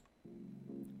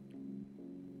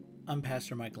I'm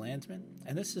Pastor Mike Landsman,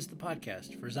 and this is the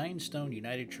podcast for Zion Stone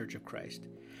United Church of Christ.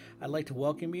 I'd like to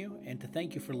welcome you and to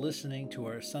thank you for listening to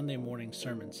our Sunday morning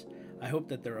sermons. I hope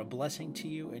that they're a blessing to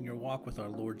you in your walk with our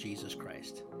Lord Jesus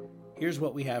Christ. Here's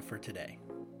what we have for today.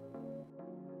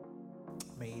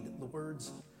 May the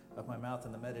words of my mouth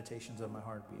and the meditations of my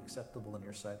heart be acceptable in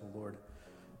your sight, O Lord,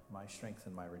 my strength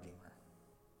and my Redeemer.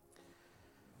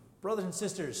 Brothers and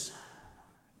sisters,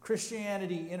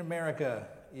 Christianity in America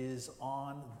is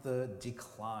on the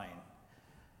decline.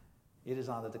 It is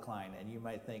on the decline, and you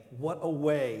might think, what a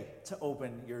way to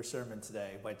open your sermon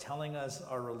today, by telling us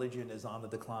our religion is on the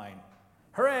decline.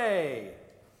 Hooray!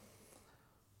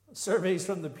 Surveys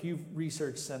from the Pew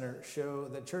Research Center show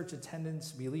that church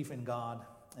attendance, belief in God,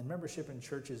 and membership in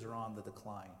churches are on the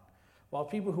decline, while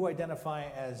people who identify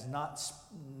as not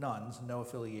nuns, no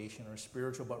affiliation, or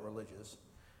spiritual but religious,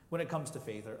 when it comes to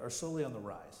faith, are slowly on the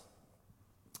rise.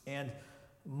 And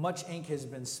much ink has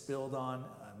been spilled on,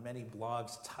 many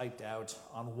blogs typed out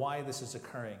on why this is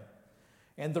occurring.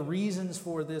 And the reasons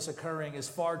for this occurring is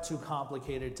far too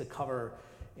complicated to cover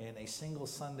in a single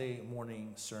Sunday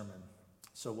morning sermon.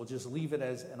 So we'll just leave it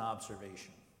as an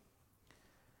observation.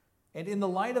 And in the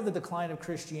light of the decline of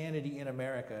Christianity in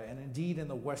America, and indeed in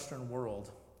the Western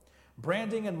world,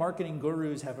 branding and marketing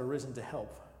gurus have arisen to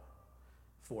help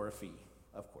for a fee,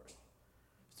 of course.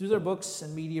 Through their books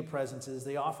and media presences,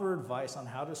 they offer advice on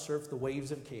how to surf the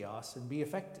waves of chaos and be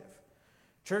effective.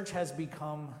 Church has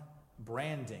become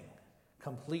branding,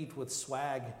 complete with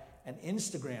swag and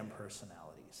Instagram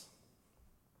personalities.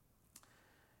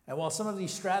 And while some of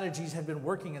these strategies have been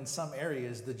working in some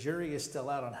areas, the jury is still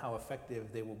out on how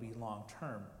effective they will be long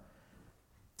term.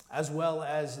 As well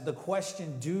as the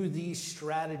question, do these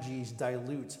strategies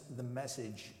dilute the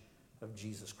message of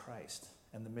Jesus Christ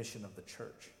and the mission of the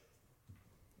church?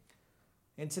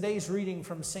 In today's reading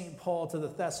from St. Paul to the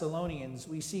Thessalonians,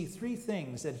 we see three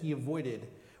things that he avoided,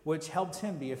 which helped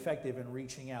him be effective in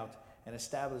reaching out and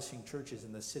establishing churches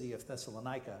in the city of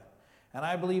Thessalonica. And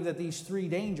I believe that these three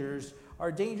dangers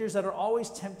are dangers that are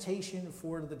always temptation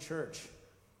for the church,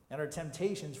 and are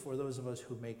temptations for those of us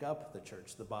who make up the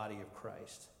church, the body of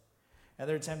Christ. And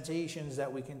they're temptations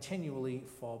that we continually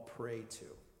fall prey to.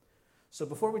 So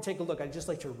before we take a look, I'd just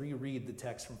like to reread the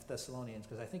text from Thessalonians,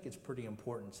 because I think it's pretty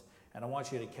important. And I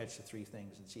want you to catch the three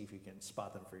things and see if you can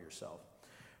spot them for yourself.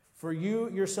 For you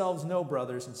yourselves know,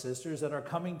 brothers and sisters, that our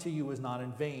coming to you was not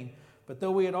in vain. But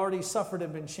though we had already suffered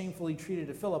and been shamefully treated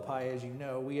at Philippi, as you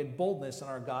know, we had boldness in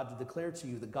our God to declare to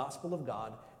you the gospel of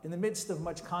God in the midst of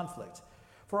much conflict.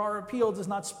 For our appeal does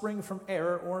not spring from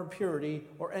error or impurity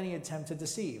or any attempt to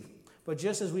deceive. But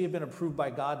just as we have been approved by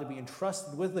God to be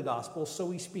entrusted with the gospel, so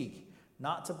we speak,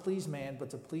 not to please man, but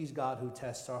to please God who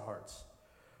tests our hearts.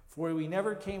 For we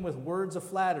never came with words of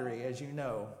flattery, as you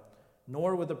know,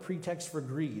 nor with a pretext for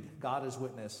greed, God is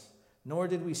witness, nor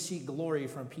did we seek glory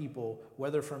from people,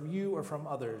 whether from you or from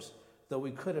others, though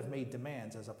we could have made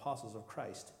demands as apostles of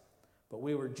Christ. But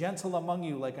we were gentle among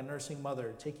you like a nursing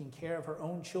mother, taking care of her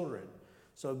own children.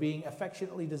 So being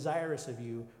affectionately desirous of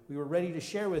you, we were ready to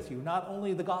share with you not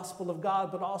only the gospel of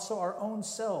God, but also our own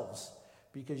selves,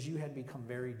 because you had become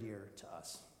very dear to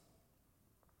us.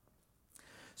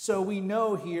 So we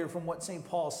know here from what St.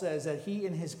 Paul says that he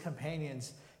and his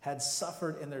companions had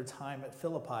suffered in their time at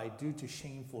Philippi due to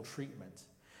shameful treatment.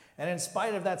 And in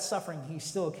spite of that suffering, he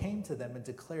still came to them and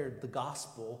declared the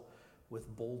gospel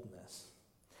with boldness.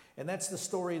 And that's the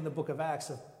story in the book of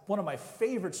Acts. One of my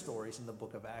favorite stories in the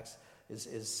book of Acts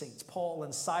is St. Paul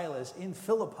and Silas in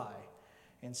Philippi.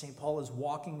 And St. Paul is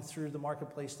walking through the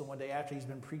marketplace the one day after he's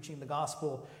been preaching the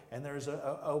gospel, and there's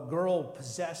a girl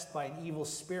possessed by an evil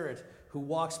spirit who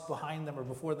walks behind them or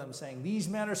before them saying, "These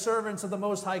men are servants of the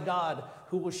Most High God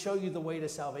who will show you the way to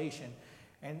salvation."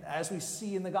 And as we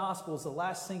see in the Gospels, the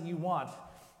last thing you want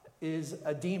is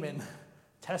a demon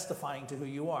testifying to who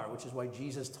you are, which is why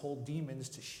Jesus told demons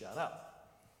to shut up.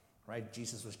 Right?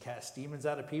 Jesus would cast demons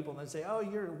out of people and then say,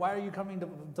 why are you coming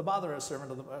to bother us,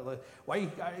 servant of the Lord? Why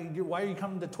are you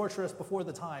coming to torture us before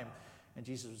the time? And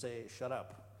Jesus would say, shut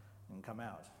up and come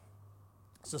out.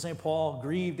 So St. Paul,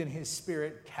 grieved in his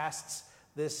spirit, casts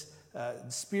this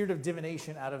spirit of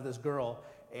divination out of this girl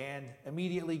and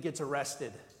immediately gets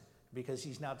arrested because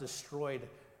he's now destroyed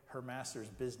her master's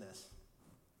business.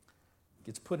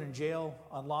 Gets put in jail,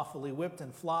 unlawfully whipped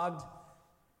and flogged,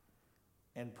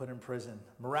 and put in prison,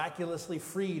 miraculously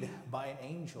freed by an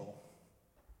angel.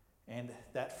 And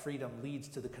that freedom leads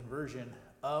to the conversion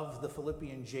of the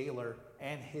Philippian jailer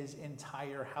and his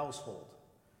entire household.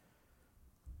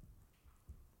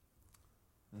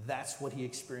 That's what he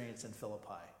experienced in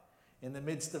Philippi. In the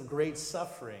midst of great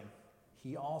suffering,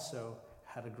 he also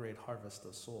had a great harvest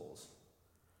of souls.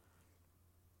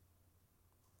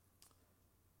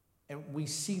 And we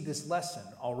see this lesson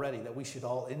already that we should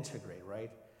all integrate, right?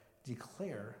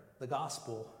 Declare the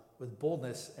gospel with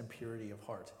boldness and purity of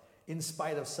heart, in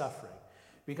spite of suffering.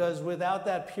 Because without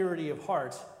that purity of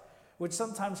heart, which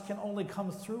sometimes can only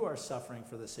come through our suffering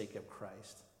for the sake of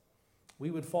Christ,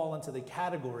 we would fall into the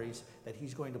categories that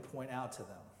he's going to point out to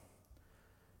them.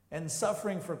 And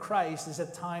suffering for Christ is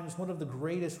at times one of the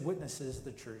greatest witnesses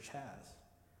the church has.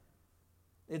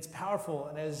 It's powerful,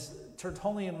 and as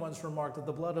Tertullian once remarked, that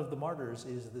the blood of the martyrs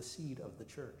is the seed of the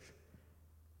church.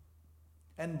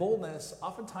 And boldness,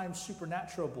 oftentimes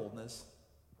supernatural boldness,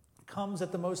 comes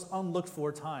at the most unlooked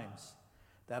for times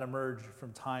that emerge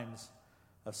from times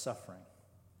of suffering.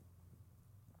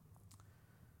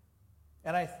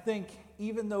 And I think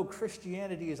even though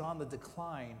Christianity is on the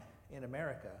decline in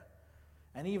America,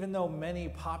 and even though many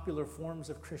popular forms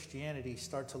of Christianity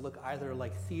start to look either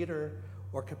like theater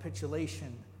or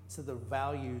capitulation to the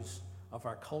values of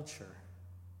our culture,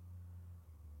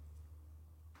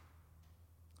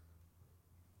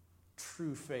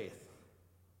 true faith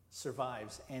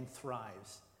survives and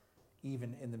thrives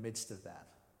even in the midst of that.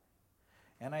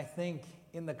 And I think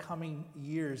in the coming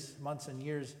years, months and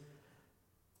years,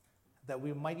 that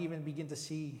we might even begin to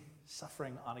see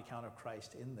suffering on account of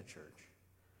Christ in the church.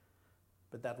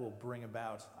 But that will bring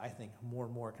about, I think, more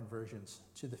and more conversions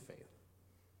to the faith.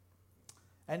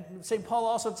 And St. Paul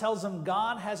also tells them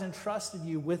God has entrusted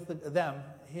you with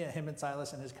him and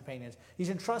Silas and his companions. He's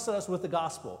entrusted us with the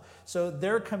gospel. So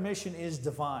their commission is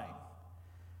divine.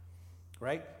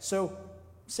 Right? So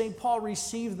St. Paul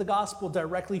received the gospel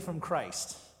directly from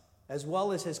Christ, as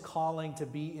well as his calling to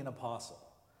be an apostle.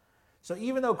 So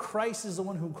even though Christ is the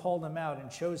one who called him out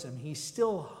and chose him, he's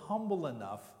still humble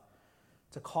enough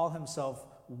to call himself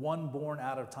one born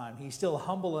out of time. He's still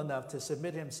humble enough to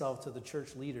submit himself to the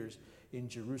church leaders in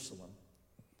Jerusalem.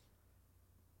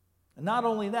 And not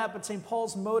only that, but St.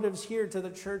 Paul's motives here to the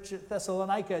church at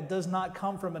Thessalonica does not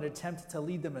come from an attempt to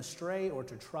lead them astray or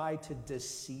to try to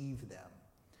deceive them.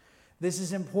 This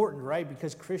is important, right?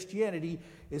 Because Christianity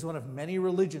is one of many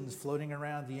religions floating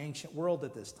around the ancient world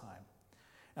at this time.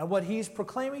 And what he's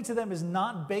proclaiming to them is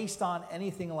not based on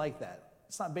anything like that.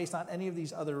 It's not based on any of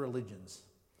these other religions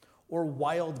or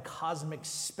wild cosmic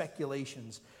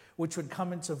speculations, which would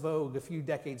come into vogue a few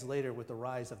decades later with the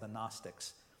rise of the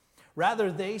Gnostics.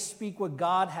 Rather, they speak what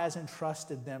God has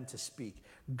entrusted them to speak.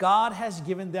 God has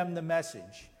given them the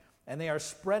message, and they are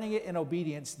spreading it in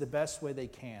obedience the best way they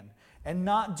can, and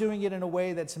not doing it in a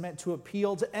way that's meant to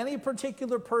appeal to any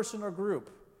particular person or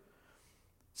group.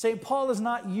 St. Paul is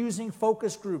not using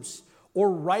focus groups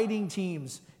or writing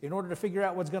teams in order to figure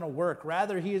out what's going to work.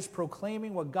 Rather, he is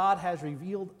proclaiming what God has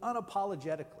revealed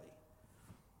unapologetically.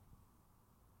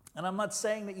 And I'm not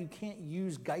saying that you can't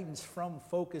use guidance from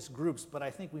focus groups, but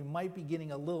I think we might be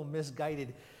getting a little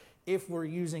misguided if we're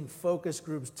using focus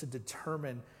groups to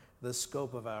determine the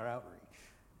scope of our outreach.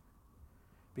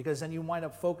 Because then you wind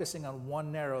up focusing on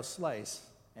one narrow slice.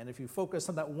 And if you focus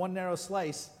on that one narrow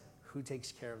slice, who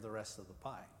takes care of the rest of the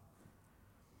pie?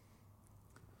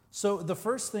 So the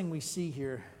first thing we see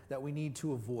here that we need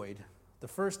to avoid, the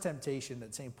first temptation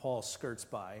that St. Paul skirts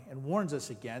by and warns us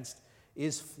against,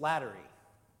 is flattery.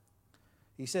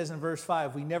 He says in verse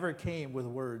 5, we never came with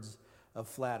words of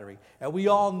flattery. And we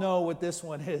all know what this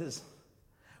one is.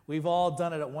 We've all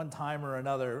done it at one time or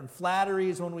another. And flattery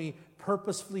is when we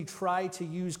purposefully try to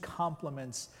use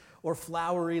compliments or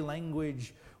flowery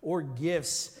language or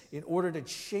gifts in order to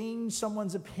change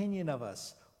someone's opinion of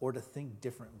us or to think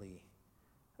differently,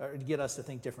 or to get us to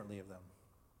think differently of them.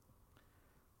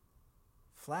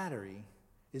 Flattery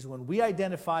is when we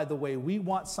identify the way we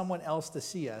want someone else to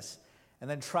see us and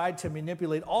then try to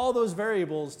manipulate all those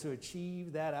variables to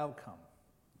achieve that outcome.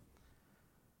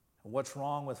 And what's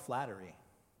wrong with flattery?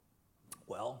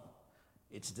 Well,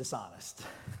 it's dishonest.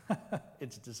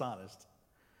 It's dishonest.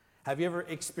 Have you ever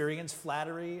experienced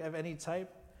flattery of any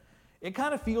type? It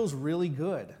kind of feels really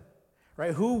good,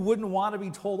 right? Who wouldn't want to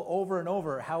be told over and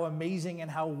over how amazing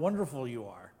and how wonderful you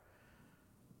are?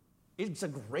 It's a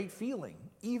great feeling,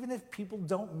 even if people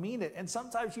don't mean it. And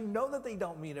sometimes you know that they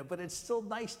don't mean it, but it's still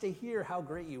nice to hear how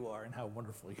great you are and how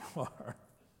wonderful you are.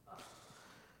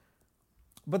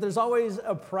 But there's always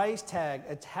a price tag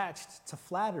attached to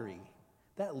flattery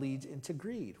that leads into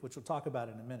greed, which we'll talk about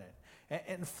in a minute.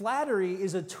 And flattery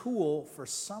is a tool for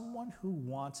someone who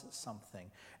wants something.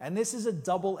 And this is a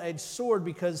double-edged sword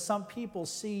because some people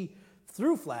see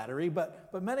through flattery,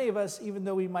 but many of us, even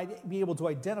though we might be able to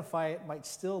identify it, might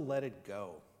still let it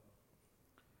go.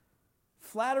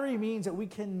 Flattery means that we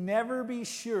can never be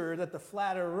sure that the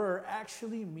flatterer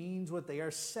actually means what they are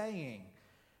saying,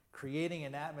 creating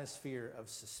an atmosphere of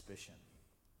suspicion.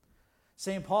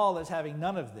 St. Paul is having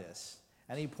none of this,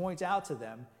 and he points out to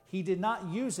them he did not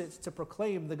use it to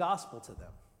proclaim the gospel to them.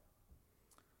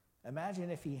 Imagine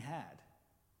if he had.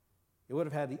 It would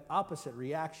have had the opposite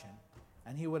reaction,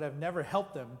 and he would have never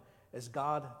helped them, as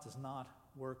God does not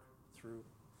work through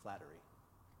flattery.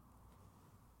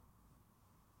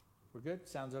 We're good?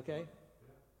 Sounds okay?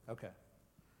 Okay.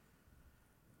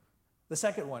 The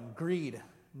second one, greed,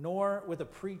 nor with a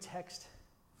pretext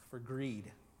for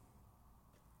greed.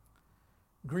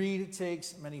 Greed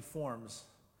takes many forms,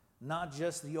 not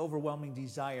just the overwhelming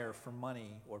desire for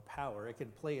money or power. It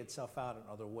can play itself out in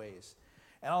other ways.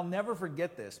 And I'll never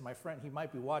forget this. My friend, he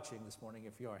might be watching this morning.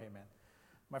 If you are, hey man.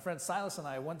 My friend Silas and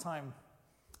I, one time,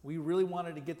 we really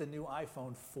wanted to get the new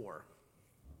iPhone 4.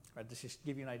 Right, to just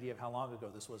give you an idea of how long ago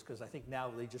this was, because I think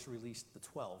now they just released the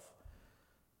 12.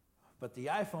 But the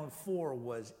iPhone 4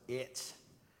 was it.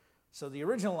 So the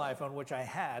original iPhone, which I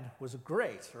had, was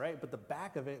great, right? But the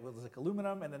back of it was like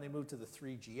aluminum, and then they moved to the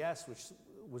 3GS,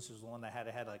 which was the one that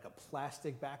had like a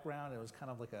plastic background. It was kind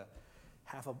of like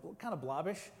kind of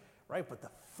blobbish, right? But the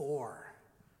 4,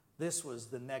 this was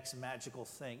the next magical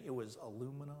thing. It was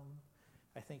aluminum.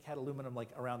 I think had aluminum like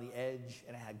around the edge,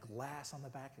 and it had glass on the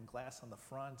back and glass on the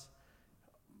front.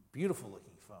 Beautiful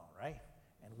looking phone, right?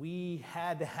 And we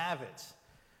had to have it.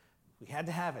 We had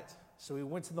to have it. So we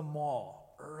went to the mall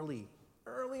early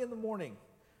in the morning,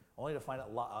 only to find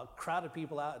a crowd of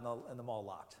people out and the mall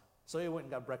locked. So we went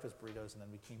and got breakfast burritos, and then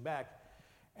we came back.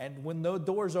 And when the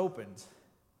doors opened,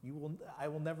 I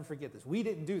will never forget this. We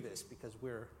didn't do this because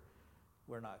we're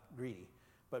not greedy.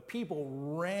 But people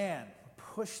ran,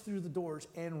 pushed through the doors,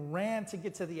 and ran to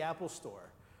get to the Apple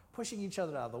store, pushing each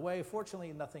other out of the way.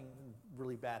 Fortunately, nothing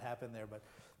really bad happened there, but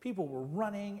people were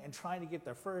running and trying to get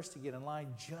there first to get in line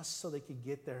just so they could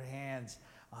get their hands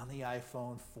on the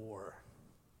iPhone 4.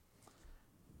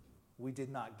 We did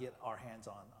not get our hands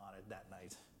on it that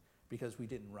night because we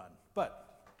didn't run.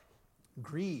 But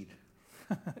greed,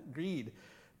 greed.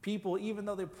 People, even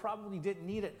though they probably didn't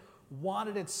need it,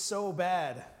 wanted it so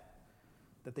bad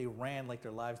that they ran like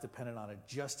their lives depended on it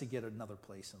just to get another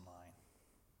place in line.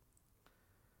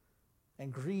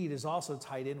 And greed is also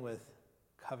tied in with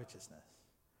covetousness.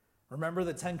 Remember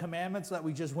the 10 commandments that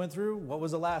we just went through? What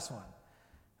was the last one?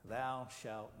 Thou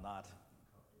shalt not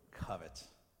covet.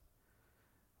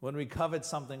 When we covet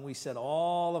something, we set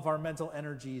all of our mental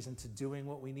energies into doing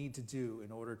what we need to do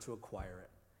in order to acquire it.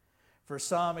 For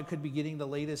some, it could be getting the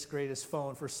latest, greatest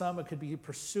phone. For some, it could be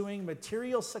pursuing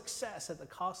material success at the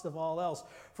cost of all else.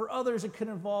 For others, it could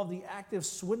involve the active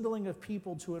swindling of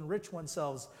people to enrich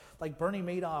oneself, like Bernie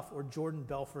Madoff or Jordan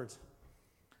Belfort.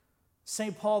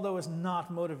 St. Paul, though, is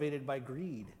not motivated by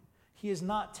greed. He is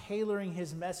not tailoring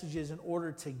his messages in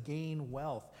order to gain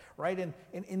wealth, right?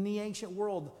 In the ancient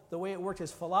world, the way it worked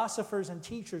is philosophers and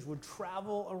teachers would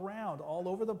travel around all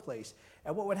over the place.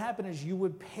 And what would happen is you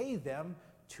would pay them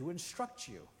to instruct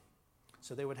you.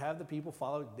 So they would have the people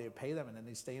follow, they would pay them, and then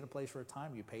they'd stay in a place for a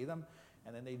time. You pay them,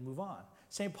 and then they'd move on.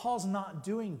 St. Paul's not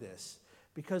doing this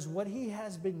because what he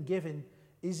has been given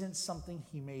isn't something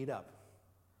he made up.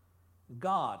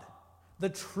 God, the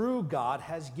true God,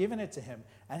 has given it to him.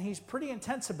 And he's pretty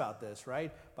intense about this,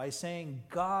 right? By saying,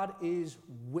 God is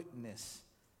witness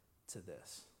to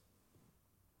this.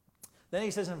 Then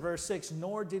he says in verse 6,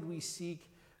 nor did we seek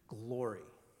glory.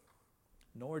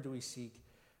 Nor do we seek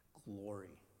glory.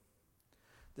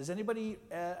 Does anybody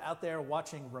out there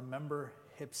watching remember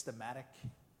Hipstamatic?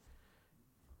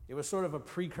 It was sort of a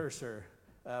precursor,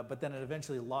 but then it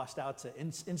eventually lost out to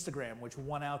Instagram, which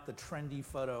won out the trendy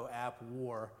photo app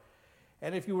war.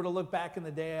 And if you were to look back in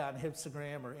the day on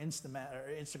Instagram or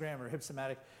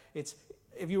Hipstamatic,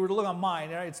 if you were to look on mine,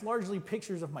 it's largely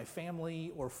pictures of my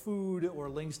family or food or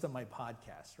links to my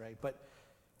podcast, right? But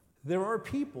there are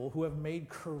people who have made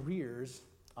careers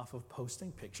off of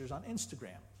posting pictures on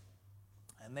Instagram,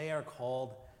 and they are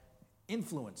called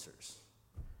influencers.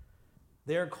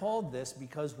 They are called this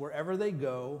because wherever they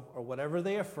go, or whatever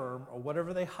they affirm, or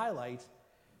whatever they highlight,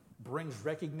 brings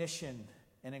recognition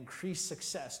and increased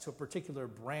success to a particular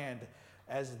brand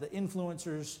as the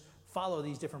influencers follow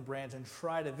these different brands and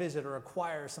try to visit or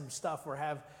acquire some stuff, or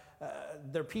have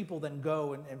their people then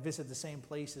go and visit the same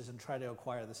places and try to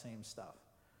acquire the same stuff.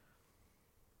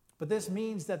 But this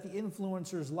means that the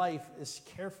influencer's life is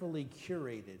carefully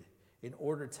curated in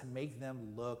order to make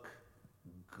them look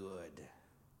good.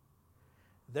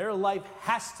 Their life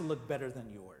has to look better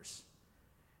than yours.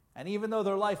 And even though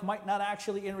their life might not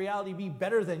actually in reality be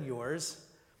better than yours,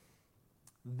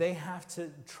 they have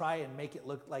to try and make it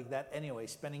look like that anyway,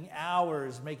 spending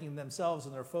hours making themselves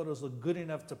and their photos look good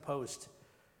enough to post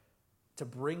to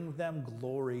bring them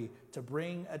glory, to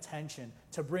bring attention,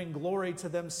 to bring glory to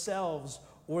themselves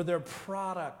or their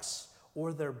products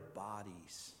or their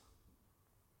bodies.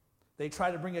 They try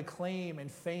to bring acclaim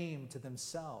and fame to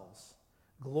themselves,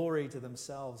 glory to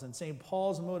themselves. And St.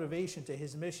 Paul's motivation to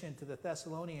his mission to the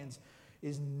Thessalonians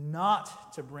is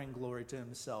not to bring glory to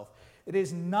himself. It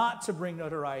is not to bring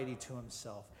notoriety to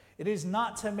himself. It is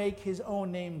not to make his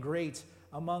own name great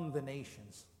among the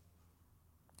nations.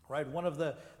 Right? One of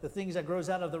the things that grows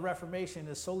out of the Reformation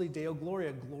is soli Deo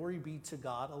Gloria, glory be to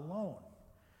God alone.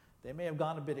 They may have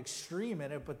gone a bit extreme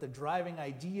in it, but the driving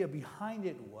idea behind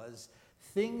it was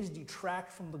things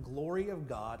detract from the glory of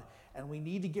God, and we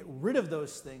need to get rid of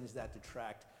those things that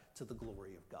detract to the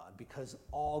glory of God, because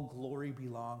all glory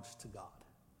belongs to God.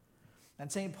 And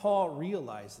St. Paul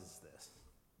realizes this.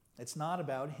 It's not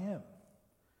about him.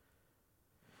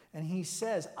 And he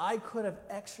says, I could have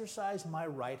exercised my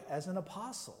right as an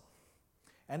apostle.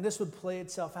 And this would play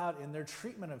itself out in their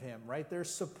treatment of him, right? Their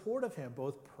support of him,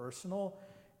 both personal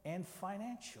and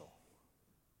financial.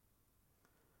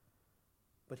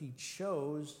 But he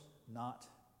chose not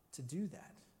to do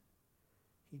that.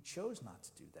 He chose not to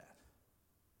do that.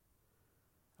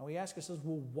 And we ask ourselves,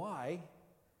 well, why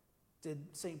did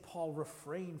St. Paul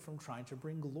refrain from trying to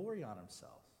bring glory on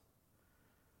himself?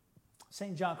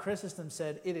 St. John Chrysostom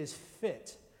said, it is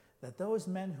fit that those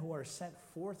men who are sent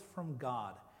forth from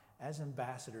God as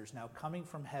ambassadors, now coming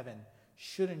from heaven,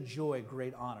 should enjoy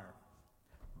great honor.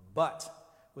 But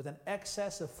with an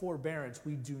excess of forbearance,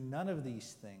 we do none of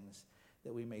these things,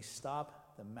 that we may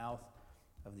stop the mouth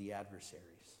of the adversaries.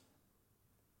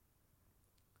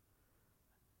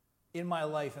 In my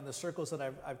life, in the circles that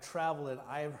I've traveled in,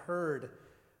 I have heard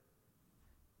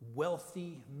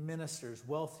wealthy ministers,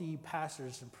 wealthy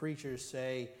pastors and preachers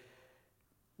say,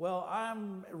 well,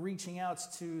 I'm reaching out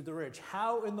to the rich.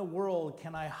 How in the world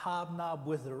can I hobnob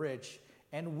with the rich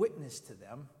and witness to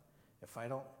them if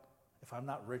I'm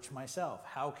not rich myself?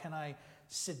 How can I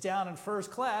sit down in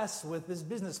first class with this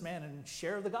businessman and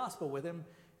share the gospel with him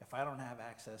if I don't have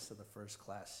access to the first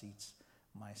class seats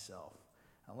myself?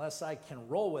 Unless I can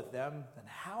roll with them, then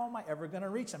how am I ever going to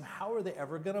reach them? How are they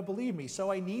ever going to believe me?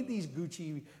 So I need these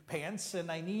Gucci pants,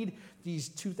 and I need these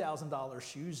 $2,000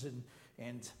 shoes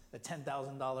and a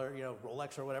 $10,000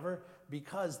 Rolex or whatever,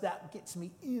 because that gets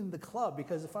me in the club.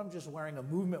 Because if I'm just wearing a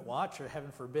Movement watch, or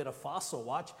heaven forbid a Fossil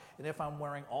watch, and if I'm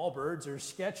wearing Allbirds or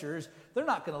Skechers, they're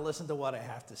not going to listen to what I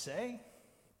have to say.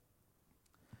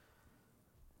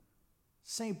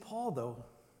 St. Paul, though,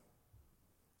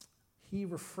 he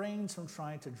refrains from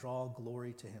trying to draw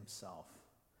glory to himself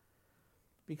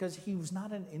because he was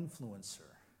not an influencer.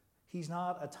 He's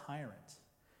not a tyrant.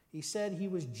 He said he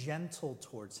was gentle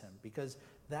towards him because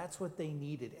that's what they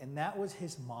needed, and that was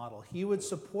his model. He would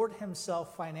support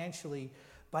himself financially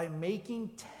by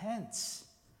making tents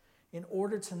in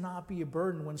order to not be a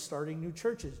burden when starting new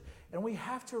churches. And we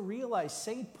have to realize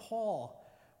St. Paul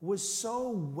was so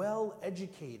well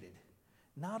educated,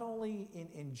 not only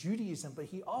in Judaism, but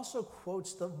he also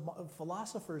quotes the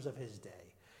philosophers of his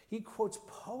day. He quotes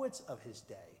poets of his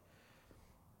day.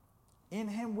 In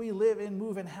him we live and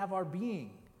move and have our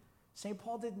being. St.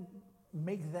 Paul didn't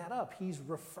make that up. He's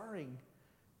referring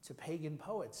to pagan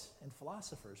poets and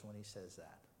philosophers when he says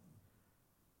that.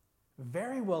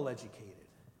 Very well educated.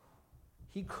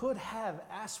 He could have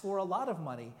asked for a lot of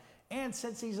money, and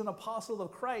since he's an apostle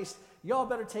of Christ, y'all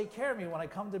better take care of me when I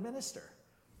come to minister.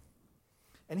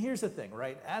 And here's the thing,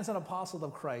 right? As an apostle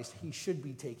of Christ, he should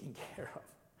be taken care of.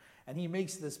 And he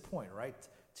makes this point, right?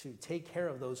 To take care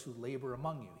of those who labor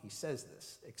among you. He says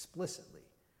this explicitly.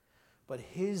 But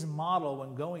his model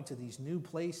when going to these new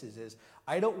places is,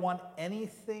 I don't want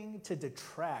anything to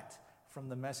detract from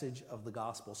the message of the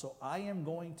gospel. So I am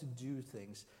going to do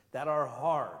things that are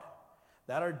hard,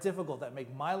 that are difficult, that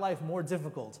make my life more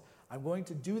difficult. I'm going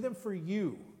to do them for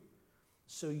you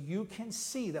so you can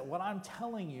see that what I'm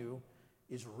telling you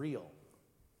is real,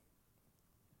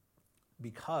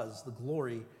 because the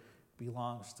glory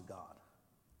belongs to God.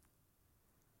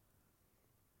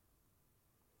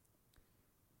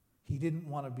 He didn't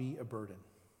want to be a burden.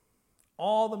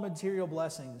 All the material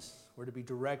blessings were to be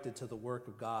directed to the work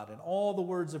of God, and all the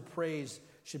words of praise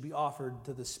should be offered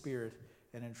to the Spirit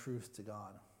and in truth to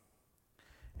God.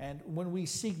 And when we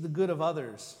seek the good of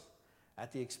others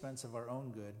at the expense of our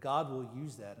own good, God will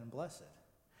use that and bless it.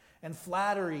 And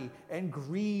flattery and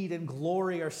greed and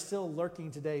glory are still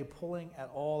lurking today, pulling at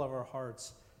all of our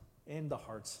hearts and the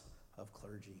hearts of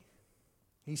clergy.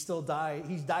 He's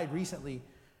died recently,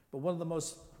 but one of the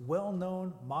most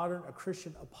well-known modern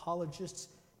Christian apologists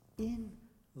in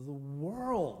the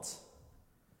world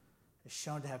is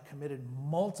shown to have committed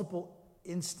multiple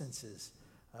instances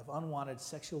of unwanted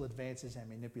sexual advances and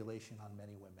manipulation on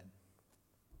many women.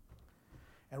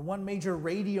 And one major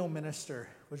radio minister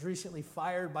was recently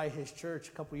fired by his church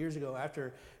a couple years ago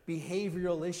after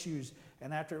behavioral issues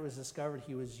and after it was discovered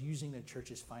he was using the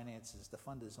church's finances to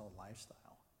fund his own lifestyle.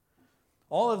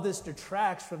 All of this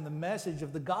detracts from the message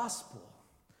of the gospel,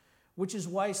 which is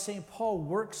why St. Paul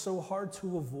works so hard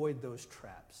to avoid those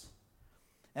traps.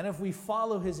 And if we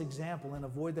follow his example and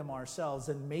avoid them ourselves,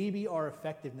 then maybe our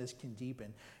effectiveness can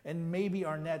deepen, and maybe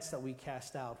our nets that we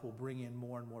cast out will bring in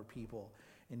more and more people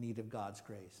in need of God's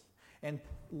grace. And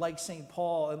like St.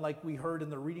 Paul, and like we heard in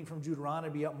the reading from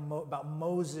Deuteronomy about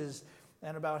Moses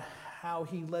and about how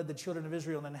he led the children of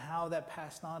Israel and how that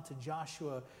passed on to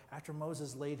Joshua after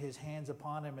Moses laid his hands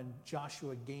upon him and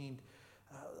Joshua gained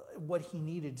what he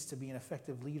needed to be an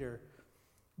effective leader.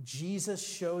 Jesus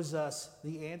shows us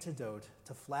the antidote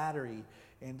to flattery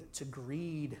and to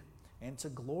greed and to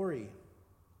glory.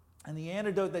 And the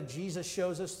antidote that Jesus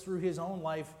shows us through his own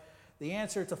life, the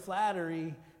answer to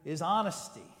flattery is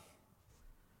honesty.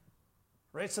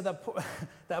 Right? So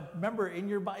that remember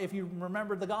if you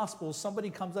remember the Gospels, somebody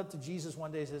comes up to Jesus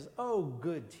one day and says, "Oh,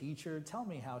 good teacher, tell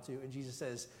me how to." And Jesus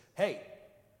says, "Hey,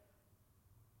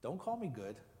 don't call me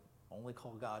good, only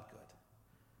call God good."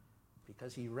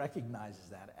 Because he recognizes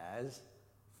that as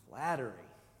flattery.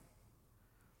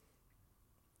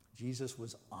 Jesus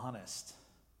was honest.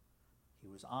 He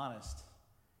was honest.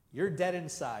 You're dead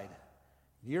inside.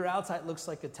 Your outside looks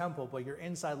like a temple, but your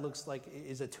inside looks like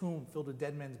is a tomb filled with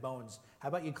dead men's bones. How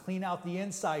about you clean out the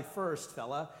inside first,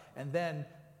 fella, and then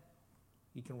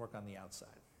you can work on the outside.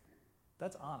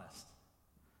 That's honest.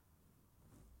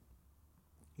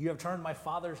 You have turned my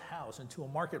Father's house into a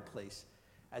marketplace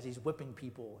as he's whipping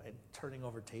people and turning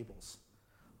over tables.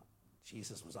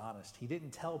 Jesus was honest. He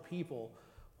didn't tell people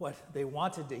what they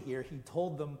wanted to hear. He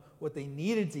told them what they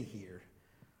needed to hear.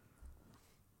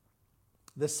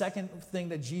 The second thing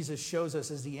that Jesus shows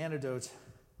us as the antidote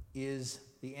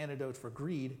for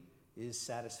greed is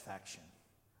satisfaction.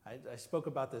 I spoke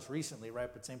about this recently,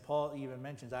 right? But St. Paul even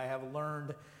mentions, I have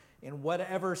learned in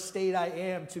whatever state I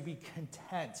am to be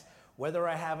content, whether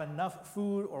I have enough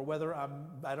food or whether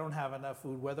I don't have enough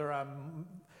food, whether I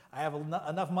have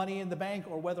enough money in the bank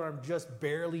or whether I'm just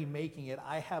barely making it.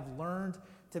 I have learned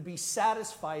to be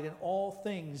satisfied in all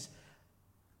things.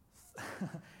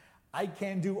 I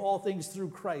can do all things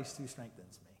through Christ who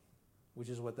strengthens me, which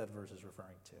is what that verse is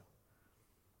referring to.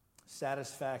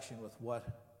 Satisfaction with what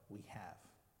we have,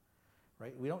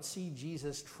 right? We don't see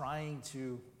Jesus trying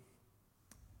to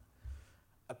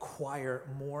acquire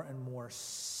more and more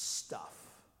stuff,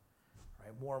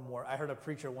 right? More and more. I heard a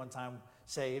preacher one time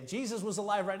say, if Jesus was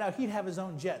alive right now, he'd have his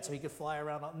own jet so he could fly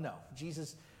around. No,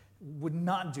 Jesus would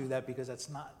not do that because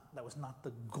that was not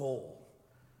the goal.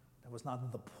 That was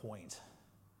not the point.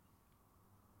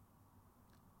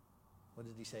 What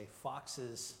did he say?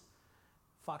 Foxes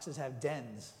have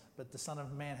dens, but the Son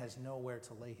of Man has nowhere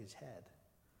to lay his head.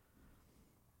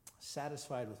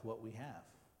 Satisfied with what we have.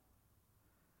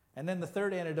 And then the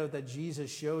third antidote that Jesus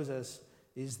shows us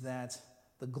is that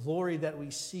the glory that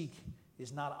we seek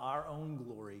is not our own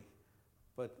glory,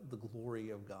 but the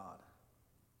glory of God.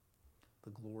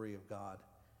 The glory of God.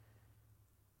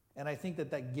 And I think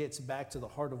that gets back to the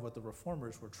heart of what the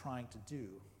Reformers were trying to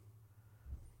do,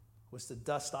 was to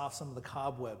dust off some of the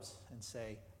cobwebs and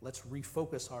say, let's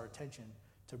refocus our attention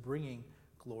to bringing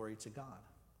glory to God.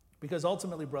 Because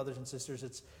ultimately, brothers and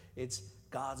sisters, it's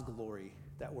God's glory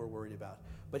that we're worried about.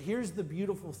 But here's the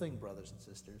beautiful thing, brothers and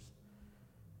sisters,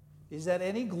 is that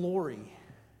any glory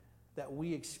that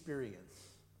we experience,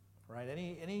 right,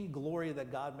 any glory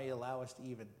that God may allow us to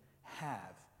even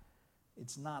have,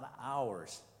 it's not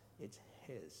ours, it's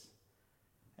his.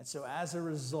 And so as a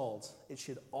result, it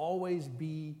should always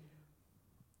be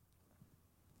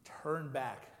turned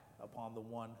back upon the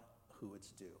one who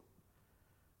it's due.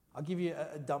 I'll give you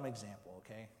a dumb example,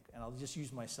 okay? And I'll just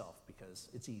use myself because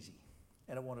it's easy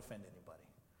and it won't offend anybody.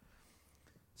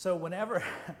 So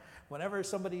whenever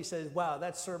somebody says, wow,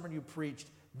 that sermon you preached,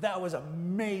 that was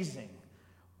amazing.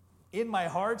 In my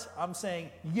heart, I'm saying,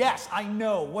 yes, I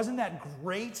know. Wasn't that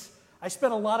great? I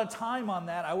spent a lot of time on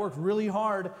that. I worked really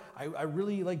hard. I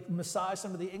really massaged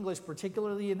some of the English,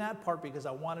 particularly in that part, because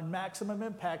I wanted maximum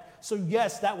impact. So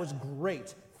yes, that was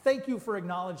great. Thank you for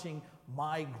acknowledging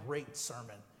my great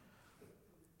sermon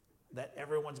that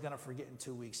everyone's going to forget in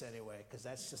 2 weeks anyway, because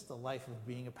that's just the life of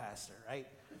being a pastor, right?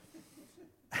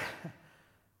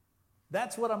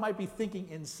 That's what I might be thinking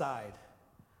inside.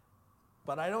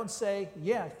 But I don't say,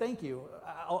 yeah, thank you.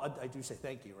 I do say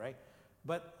thank you, right?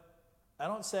 But I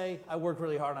don't say, I worked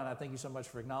really hard on that. Thank you so much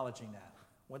for acknowledging that.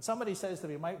 When somebody says to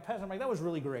me, Pastor Mike, that was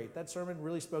really great. That sermon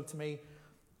really spoke to me.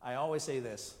 I always say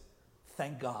this,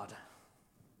 thank God.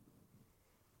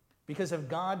 Because if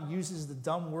God uses the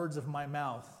dumb words of my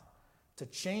mouth to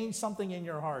change something in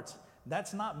your heart,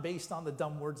 that's not based on the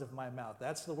dumb words of my mouth.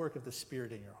 That's the work of the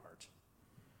Spirit in your heart.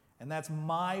 And that's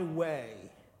my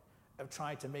way of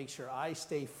trying to make sure I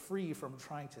stay free from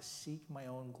trying to seek my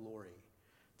own glory,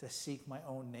 to seek my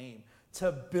own name,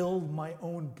 to build my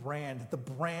own brand. The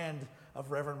brand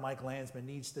of Reverend Mike Landsman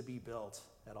needs to be built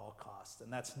at all costs.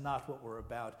 And that's not what we're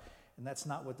about. And that's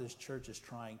not what this church is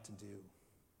trying to do.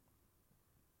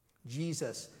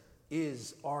 Jesus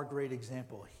is our great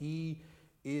example. He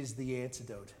is the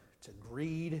antidote to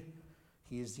greed.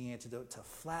 He is the antidote to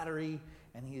flattery.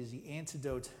 And he is the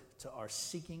antidote to our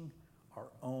seeking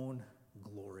our own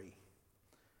glory.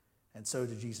 And so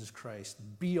to Jesus Christ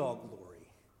be all glory,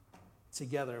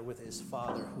 together with his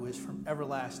Father, who is from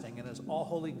everlasting and is all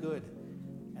holy good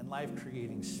and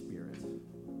life-creating Spirit.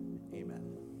 Amen.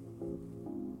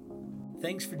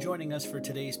 Thanks for joining us for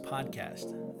today's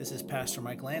podcast. This is Pastor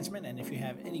Mike Landsman, and if you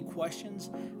have any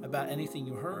questions about anything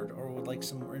you heard or would like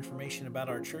some more information about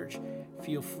our church,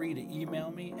 feel free to email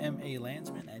me,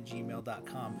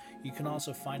 malandsman@gmail.com. You can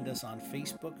also find us on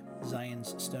Facebook,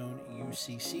 Zion's Stone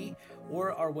UCC,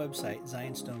 or our website,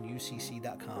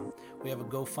 zionstoneucc.com. We have a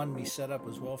GoFundMe set up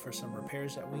as well for some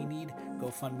repairs that we need,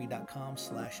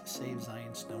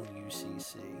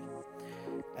 gofundme.com/SaveZionStoneUCC.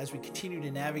 As we continue to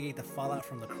navigate the fallout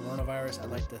from the coronavirus,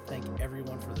 I'd like to thank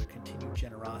everyone for their continued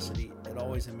generosity. It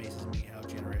always amazes me how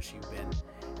generous you've been.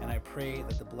 And I pray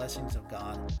that the blessings of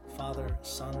God, Father,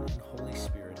 Son, and Holy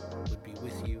Spirit would be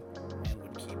with you and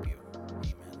would keep you.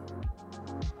 Amen.